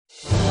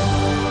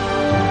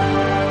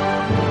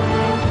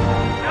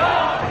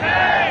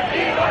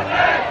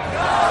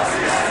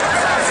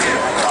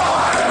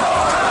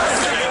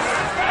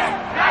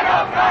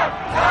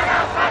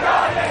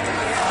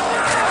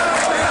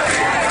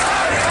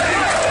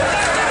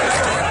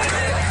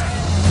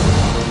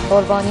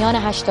قربانیان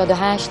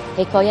 88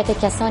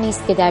 حکایت کسانی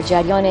است که در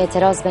جریان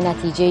اعتراض به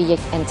نتیجه یک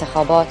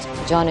انتخابات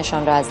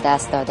جانشان را از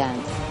دست دادند.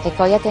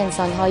 حکایت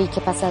انسان هایی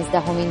که پس از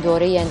دهمین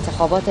دوره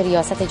انتخابات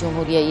ریاست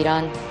جمهوری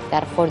ایران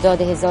در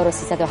خرداد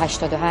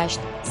 1388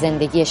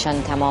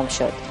 زندگیشان تمام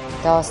شد.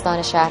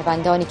 داستان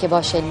شهروندانی که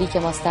با شلیک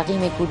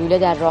مستقیم گلوله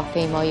در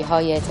راهپیمایی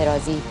های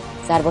اعتراضی،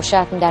 ضرب و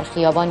شتم در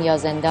خیابان یا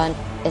زندان،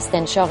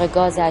 استنشاق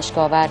گاز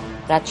اشک‌آور،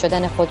 رد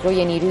شدن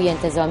خودروی نیروی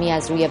انتظامی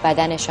از روی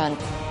بدنشان،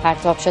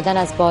 پرتاب شدن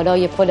از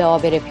بالای پل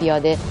عابر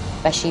پیاده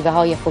و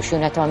شیوه‌های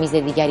خشونت‌آمیز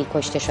دیگری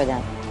کشته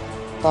شدند.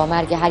 با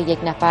مرگ هر یک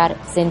نفر،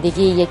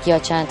 زندگی یک یا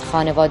چند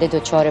خانواده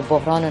دچار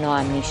بحران و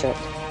ناامنی شد.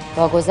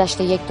 با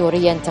گذشت یک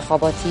دوره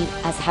انتخاباتی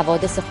از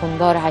حوادث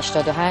خونبار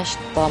 88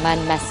 با من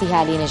مسیح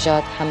علی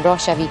نژاد همراه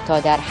شوید تا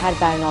در هر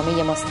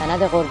برنامه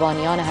مستند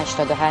قربانیان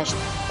 88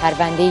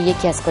 پرونده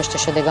یکی از کشته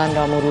شدگان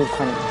را مرور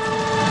کنیم.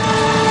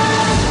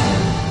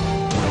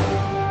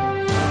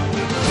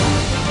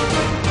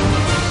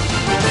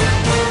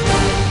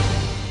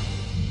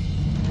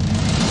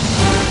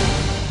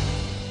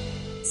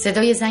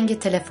 صدای زنگ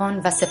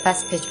تلفن و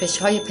سپس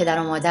پچ‌پچ‌های پدر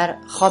و مادر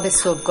خواب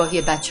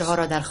صبحگاهی بچه‌ها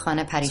را در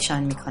خانه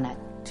پریشان می‌کند.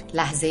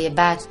 لحظه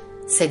بعد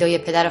صدای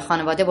پدر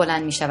خانواده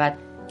بلند می‌شود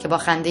که با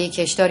خنده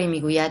کشداری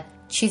می‌گوید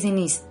چیزی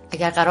نیست،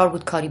 اگر قرار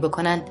بود کاری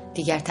بکنند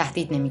دیگر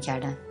تهدید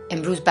نمی‌کردند.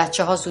 امروز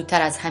بچه‌ها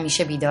زودتر از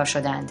همیشه بیدار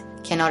شدند.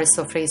 کنار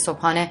سفره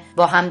صبحانه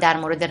با هم در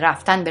مورد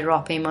رفتن به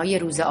راهپیمایی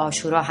روز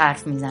عاشورا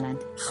حرف می‌زنند.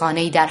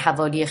 خانه‌ای در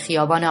حوالی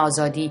خیابان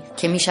آزادی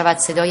که می‌شود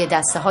صدای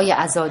دسته‌های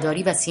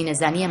عزاداری و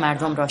سینه‌زنی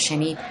مردم را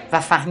شنید و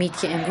فهمید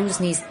که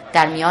امروز نیز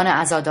در میان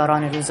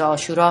عزاداران روز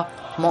عاشورا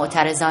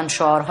معترضان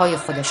شعارهای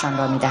خودشان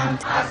را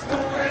می‌دهند.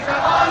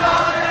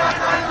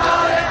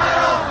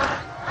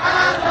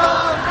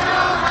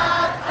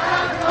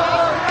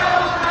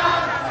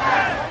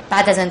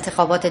 بعد از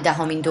انتخابات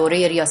دهمین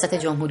دوره ریاست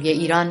جمهوری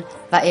ایران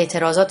و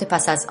اعتراضات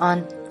پس از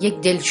آن،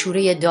 یک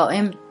دلشوره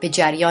دائم به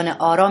جریان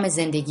آرام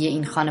زندگی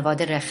این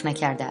خانواده رخ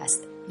نکرده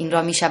است. این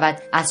را می شود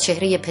از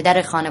چهره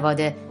پدر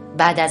خانواده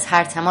بعد از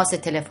هر تماس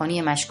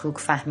تلفنی مشکوک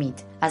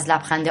فهمید. از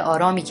لبخند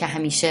آرامی که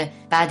همیشه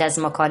بعد از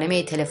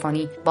مکالمه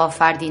تلفنی با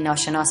فردی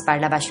ناشناس بر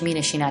لبش می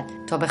نشیند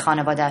تا به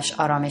خانواده‌اش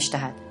آرامش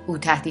دهد. او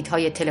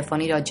تهدیدهای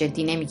تلفنی را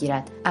جدی نمی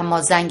گیرد،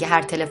 اما زنگ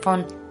هر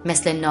تلفن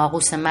مثل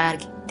ناقوس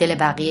مرگ دل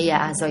بقیه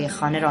اعضای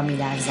خانه را می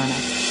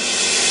لرزاند.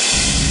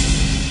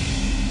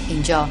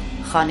 اینجا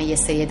خانه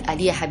سید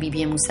علی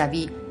حبیبی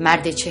موسوی،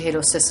 مرد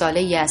 43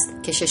 ساله‌ای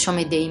است که 6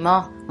 دی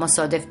ماه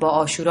مصادف با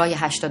عاشورای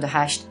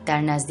 88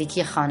 در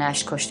نزدیکی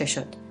خانه‌اش کشته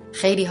شد.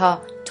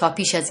 خیلی‌ها تا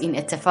پیش از این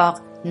اتفاق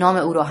نام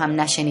او را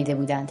هم نشنیده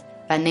بودند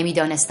و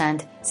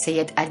نمی‌دانستند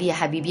سید علی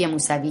حبیبی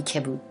موسوی که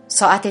بود.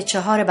 ساعت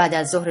 4 بعد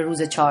از ظهر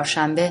روز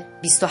چهارشنبه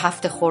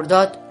 27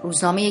 خرداد،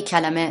 روزنامه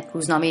کلمه،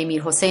 روزنامه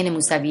میرحسین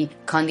موسوی،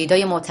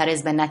 کاندیدای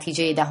معترض به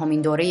نتیجه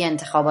دهمین دوره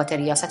انتخابات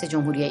ریاست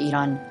جمهوری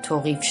ایران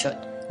توقیف شد.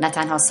 نه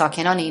تنها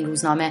ساکنان این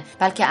روزنامه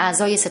بلکه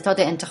اعضای ستاد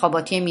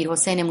انتخاباتی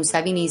میرحسین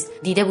موسوی نیز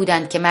دیده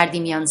بودند که مردی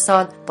میان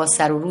سال با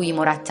سر و روی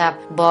مرتب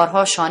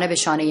بارها شانه به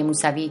شانه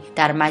موسوی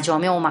در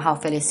مجامع و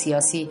محافل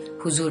سیاسی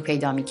حضور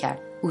پیدا می‌کرد.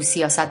 او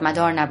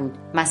سیاستمدار نبود،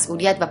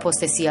 مسئولیت و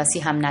پست سیاسی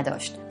هم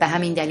نداشت. به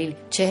همین دلیل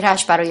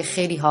چهرهش برای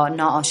خیلی‌ها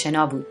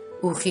ناآشنا بود.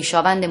 او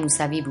خویشاوند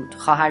موسوی بود،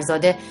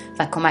 خواهرزاده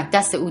و کمک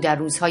دست او در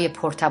روزهای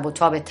پرتب و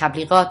تاب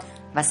تبلیغات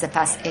و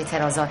سپس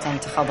اعتراضات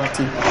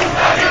انتخاباتی.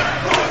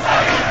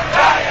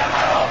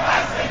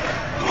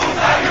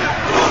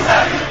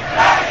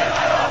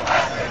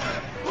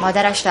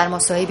 مادرش در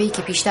مصاحبه‌ای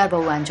که پیشتر با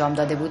او انجام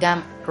داده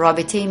بودم،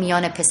 رابطه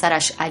میان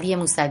پسرش علی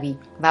موسوی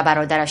و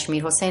برادرش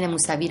میرحسین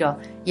موسوی را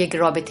یک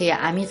رابطه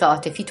عمیق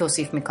عاطفی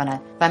توصیف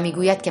می‌کند و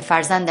می‌گوید که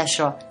فرزندش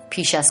را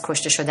پیش از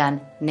کشته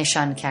شدن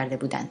نشان کرده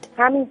بودند.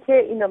 همین که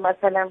اینو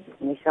مثلا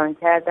نشان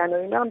کردن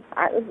و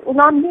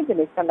اونا هم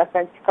می‌دونستن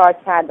مثلا چیکار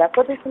کردن،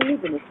 خودشون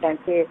می‌دونستن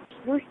که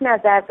روش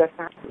نظر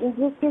داشتن.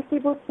 این کسی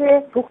بود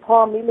که تو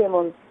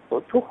فامیلمون،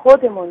 تو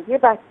خودمون یه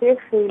بچه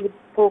خیلی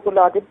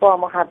فوق‌العاده با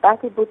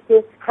محبتی بود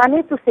که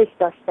همه دوستش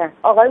داشتن.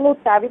 آقای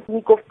موسوی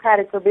میگفت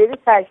پرتو بری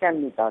سرشم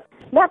میداد.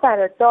 نه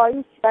برای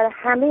داییش، برای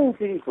همه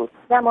اینجوری بود.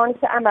 زمانی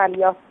که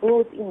عملیات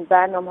بود، این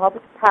برنامه ها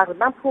بود،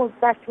 تقریبا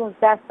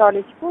 15-16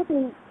 سالش بود.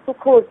 این تو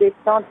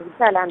کردستان تو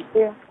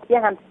کلمچه یه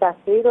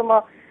همسفری رو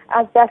ما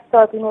از دست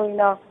دادیم و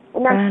اینا.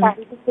 اونم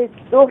شهیدی که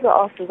ظهر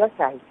عاشورا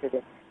شهید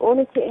شده.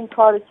 اونی که این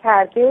کارو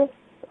کرده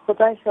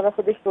خدا انشاءالله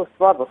خودش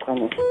رسوا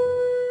بکنه.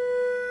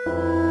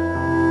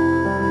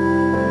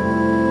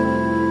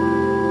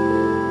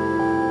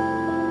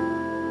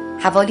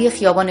 حوالی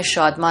خیابان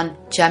شادمان،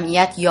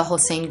 جمعیت یا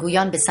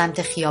حسینگویان به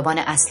سمت خیابان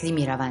اصلی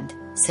می روند.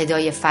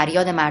 صدای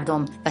فریاد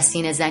مردم و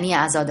سینه‌زنی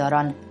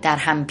عزاداران در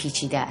هم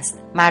پیچیده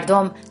است.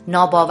 مردم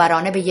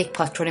ناباورانه به یک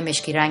پاترول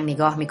مشکی رنگ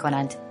نگاه می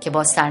کنند که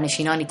با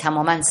سرنشینانی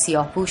تماماً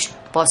سیاه‌پوش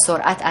با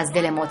سرعت از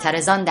دل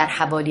معترضان در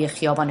حوالی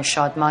خیابان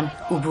شادمان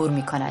عبور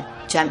می کند.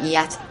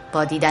 جمعیت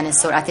با دیدن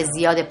سرعت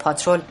زیاد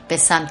پاترول به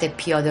سمت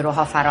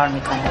پیاده‌روها فرار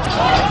می کند.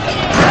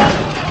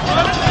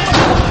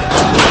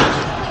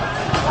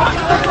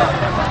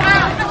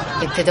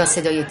 ابتدا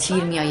صدای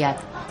تیر می آید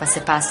و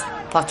سپس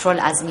پاترول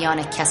از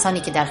میان کسانی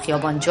که در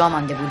خیابان جا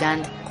مانده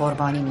بودند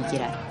قربانی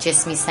میگیرد.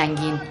 جسمی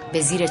سنگین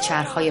به زیر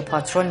چرخهای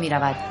پاترول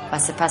میرود و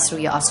سپس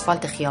روی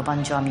آسفالت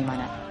خیابان جا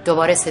میماند.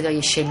 دوباره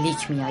صدای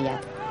شلیک میآید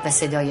و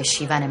صدای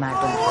شیون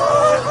مردم.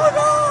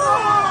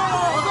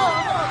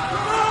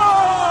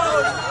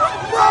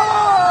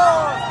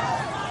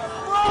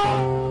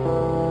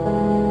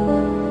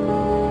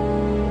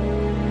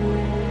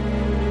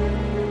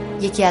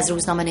 یکی از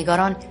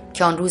روزنامه‌نگاران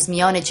که آن روز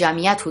میان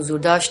جمعیت حضور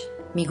داشت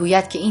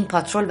میگوید که این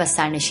پاترول و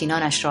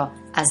سرنشینانش را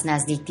از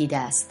نزدیک دیده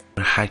است.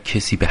 هر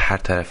کسی به هر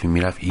طرفی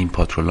میرفت این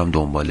پاترول هم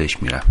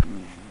دنبالش میرفت.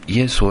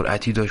 یه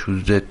سرعتی داشت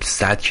حدود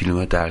 100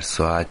 کیلومتر در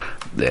ساعت.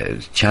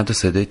 چند تا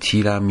صدای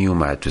تیر هم می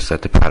اومد به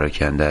صورت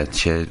پراکنده،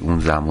 چه اون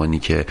زمانی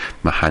که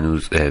من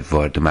هنوز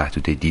وارد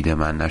محدوده دید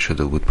من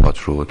نشده بود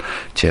پاترول،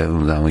 چه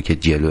اون زمانی که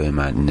جلوی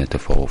من این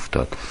اتفاق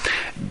افتاد.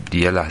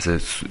 یه لحظه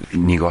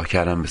نگاه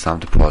کردم به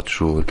سمت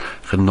پاترول،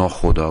 خیلی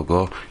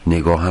ناخودآگاه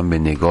نگاهم به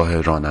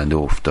نگاه راننده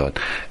افتاد.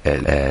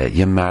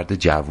 یه مرد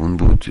جوان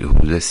بود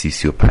حدود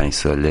 35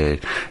 ساله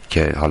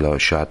که حالا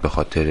شاید به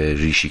خاطر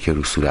ریشی که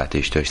رو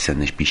صورتش داشت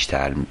سنش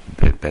بیشتر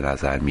به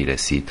نظر می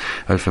رسید،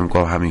 ولی فکر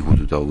می‌کنم همین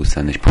حدودا بود.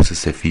 سنش پوست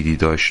سفیدی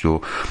داشت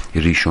و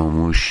ریش و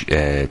موش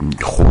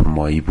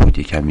خرمایی بود،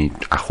 یه کمی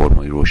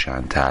خرمایی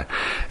روشن‌تر.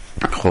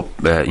 خب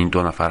این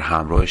دو نفر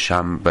همراهش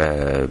هم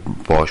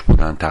باش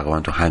بودن، تقریبا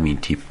تو همین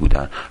تیپ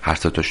بودن، هر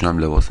سه تاشون هم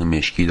لباس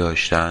مشکی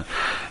داشتن.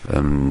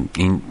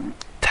 این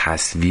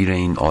تصویر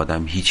این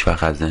آدم هیچ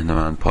وقت از ذهن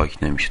من پاک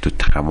نمیشه، تو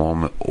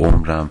تمام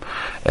عمرم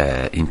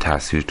این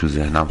تصویر تو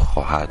ذهنم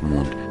خواهد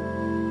موند.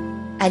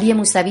 علی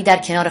موسوی در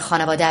کنار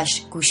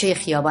خانواده‌اش گوشه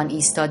خیابان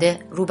ایستاده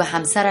رو به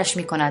همسرش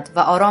می‌کند و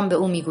آرام به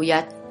او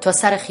می‌گوید تا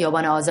سر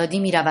خیابان آزادی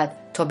می‌رود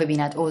تا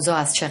ببیند اوضاع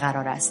از چه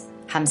قرار است.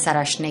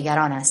 همسرش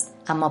نگران است،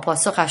 اما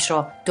پاسخش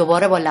را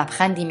دوباره با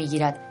لبخندی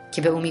می‌گیرد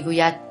که به او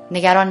می‌گوید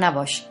نگران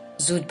نباش،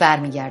 زود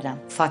برمیگردم.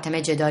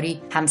 فاطمه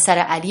جداری همسر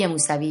علی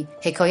موسوی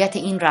حکایت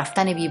این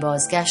رفتن بی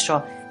بازگشت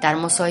را در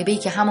مصاحبه‌ای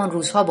که همان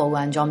روزها با او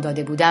انجام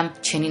داده بودم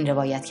چنین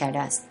روایت کرده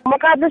است. ما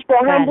قبلش با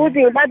هم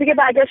بودیم، بعد دیگه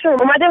برگشتیم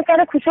اومدیم سر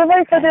کوچه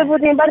وایساده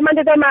بودیم، بعد من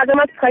دیدم مردم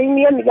از پایین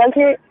میان میگن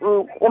که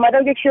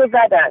اومدن یکی رو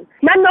زدن.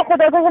 من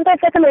ناخودآگاه گفتم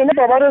فاطمه اینا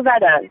بابا رو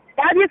زدن.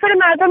 بعد یه سری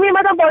مردم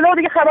میومدن بالا و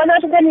دیگه خبر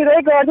نداشتن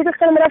نیروی گاردی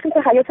داشتن میرفتیم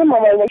که حیاط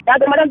مامانه.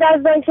 بعد اومدن در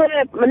زدن که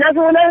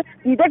نزونه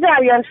دیده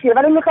جریان چیه،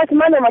 ولی میخواد که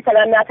من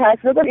مثلا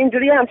نترسم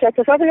اینجوری همش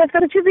اتفاقی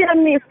افتاده، چیزی هم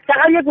نیست،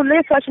 فقط یه گلوله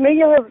ساچمه‌ای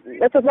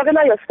اتفاقی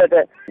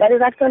نیفتاده. ولی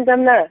رفتم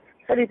دم نه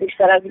خیلی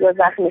بیشتر از دیگه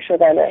زخمی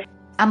شدنه.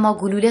 اما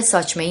گلوله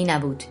ساچمه‌ای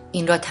نبود.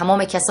 این را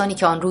تمام کسانی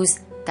که آن روز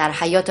در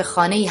حیاط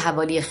خانه‌ای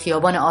حوالی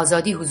خیابان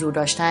آزادی حضور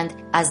داشتند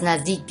از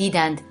نزدیک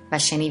دیدند و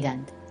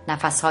شنیدند.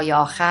 نفس‌های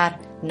آخر،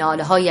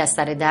 ناله‌هایی از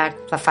سر درد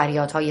و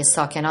فریادهای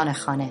ساکنان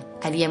خانه.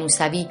 علی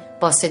موسوی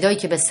با صدایی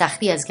که به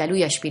سختی از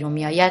گلویش بیرون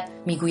می‌آید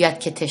می‌گوید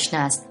که تشنه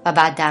است و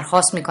بعد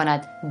درخواست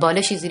می‌کند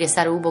بالشی زیر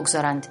سر او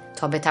بگذارند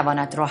تا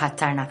بتواند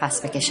راحت‌تر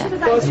نفس بکشد.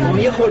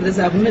 یه خورده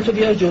زبونت رو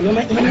بیار جلو،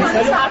 من این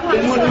مسئله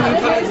بمونم من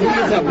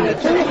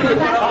زبونت.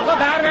 آقا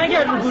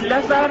برنگرد رو گلوله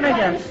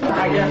برنگرد.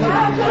 اگر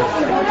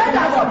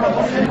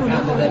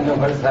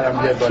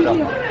سرم بیار بالا.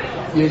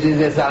 یه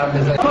چیزی سرم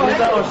بزن.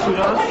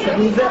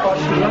 روز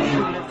آشورا.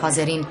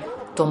 حاضرین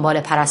دنبال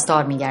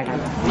پرستار می‌گردند.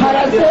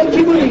 پرستار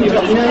کی بود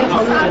اینجا؟ نمیشه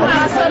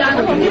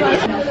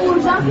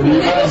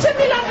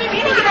بیلان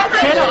می‌بینی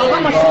چرا آقا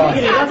ما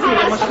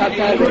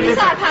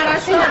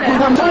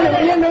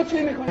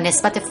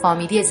نسبت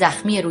فامیلی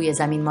زخمی روی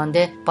زمین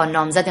مانده با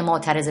نامزد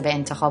معترض به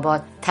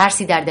انتخابات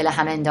ترسی در دل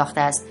همه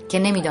انداخته است که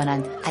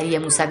نمی‌دانند علی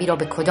موسوی را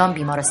به کدام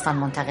بیمارستان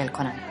منتقل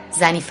کنند.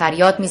 زنی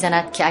فریاد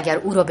می‌زند که اگر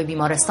او را به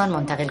بیمارستان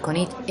منتقل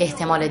کنید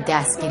احتمال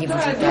دستگیری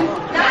وجود دارد.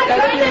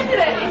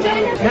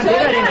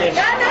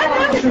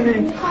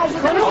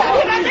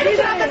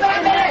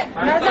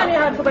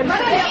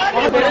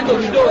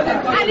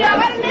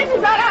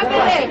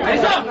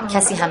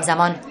 کسی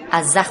همزمان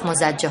از زخم و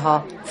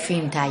زجه‌ها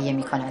فیلم تهیه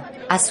می‌کند.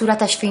 از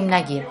صورتش فیلم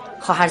نگیر،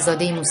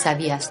 خواهرزاده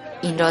موسوی است.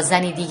 این را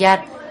زنی دیگر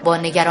با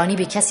نگرانی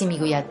به کسی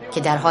میگوید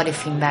که در حال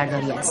فیلم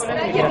برداری است.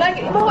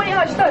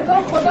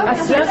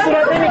 اصلا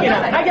صورت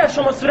نمیگیرم. اگر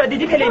شما صورت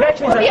دیدی پلی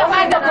بک میزنم.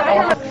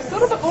 تو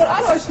رو به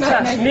قرآن آشنا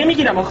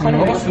نمیگیرم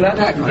خانم. صورت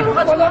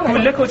نگیرم.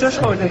 گله کجاش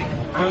خورده؟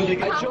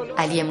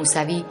 علی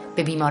موسوی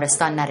به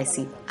بیمارستان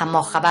نرسید،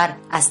 اما خبر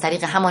از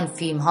طریق همان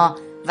فیلم‌ها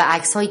و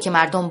عکس‌هایی که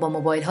مردم با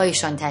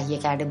موبایل‌هایشان تهیه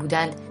کرده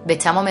بودند به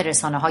تمام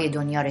رسانه‌های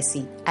دنیا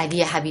رسید.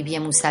 علی حبیبی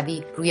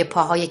موسوی روی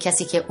پاهای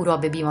کسی که او را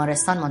به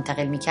بیمارستان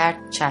منتقل می‌کرد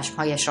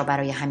چشم‌هایش را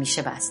برای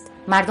همیشه بست.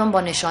 مردم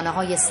با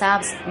نشانه‌های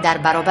سبز در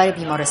برابر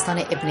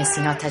بیمارستان ابن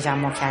سینا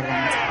تجمع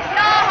کردند.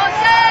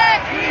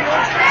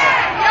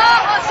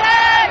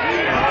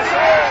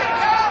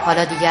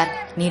 حالا دیگر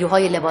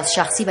نیروهای لباس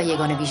شخصی و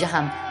یگان ویژه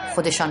هم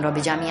خودشان را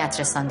به جمعیت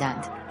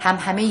رساندند.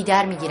 همهمه‌ای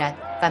در می‌گیرد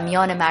و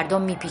میان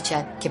مردم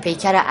میپیچد که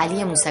پیکر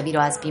علی موسوی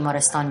را از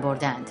بیمارستان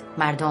بردند.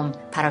 مردم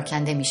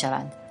پراکنده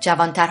میشوند.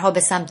 جوانترها به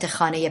سمت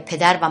خانه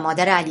پدر و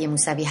مادر علی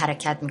موسوی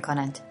حرکت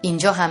میکنند.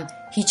 اینجا هم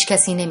هیچ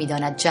کسی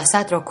نمیداند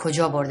جسد را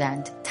کجا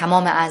بردند.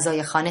 تمام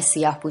اعضای خانه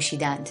سیاه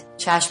پوشیدند.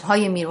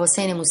 چشمهای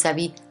میرحسین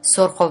موسوی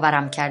سرخ و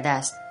ورم کرده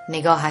است.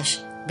 نگاهش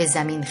به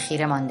زمین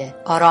خیره مانده.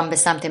 آرام به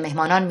سمت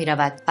مهمانان می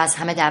رود و از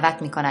همه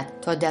دعوت می کند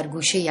تا در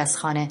گوشه‌ای از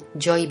خانه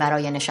جایی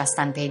برای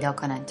نشستن پیدا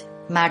کنند.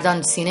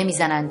 مردان سینه می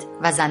زنند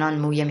و زنان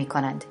مویه می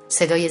کنند.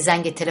 صدای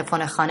زنگ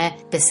تلفن خانه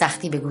به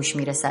سختی به گوش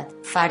می رسد.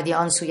 فردی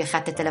آن سوی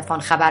خط تلفن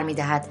خبر می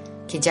دهد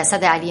که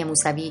جسد علی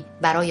موسوی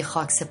برای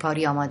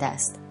خاکسپاری آماده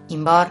است.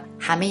 این بار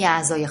همه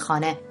اعضای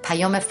خانه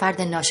پیام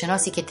فرد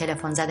ناشناسی که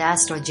تلفن زده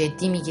است را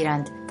جدی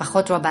می‌گیرند و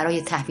خود را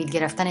برای تحویل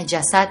گرفتن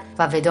جسد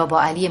و وداع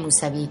با علی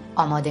موسوی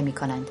آماده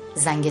می‌کنند.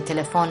 زنگ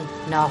تلفن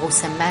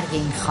ناقوس مرگ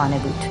این خانه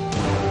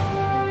بود.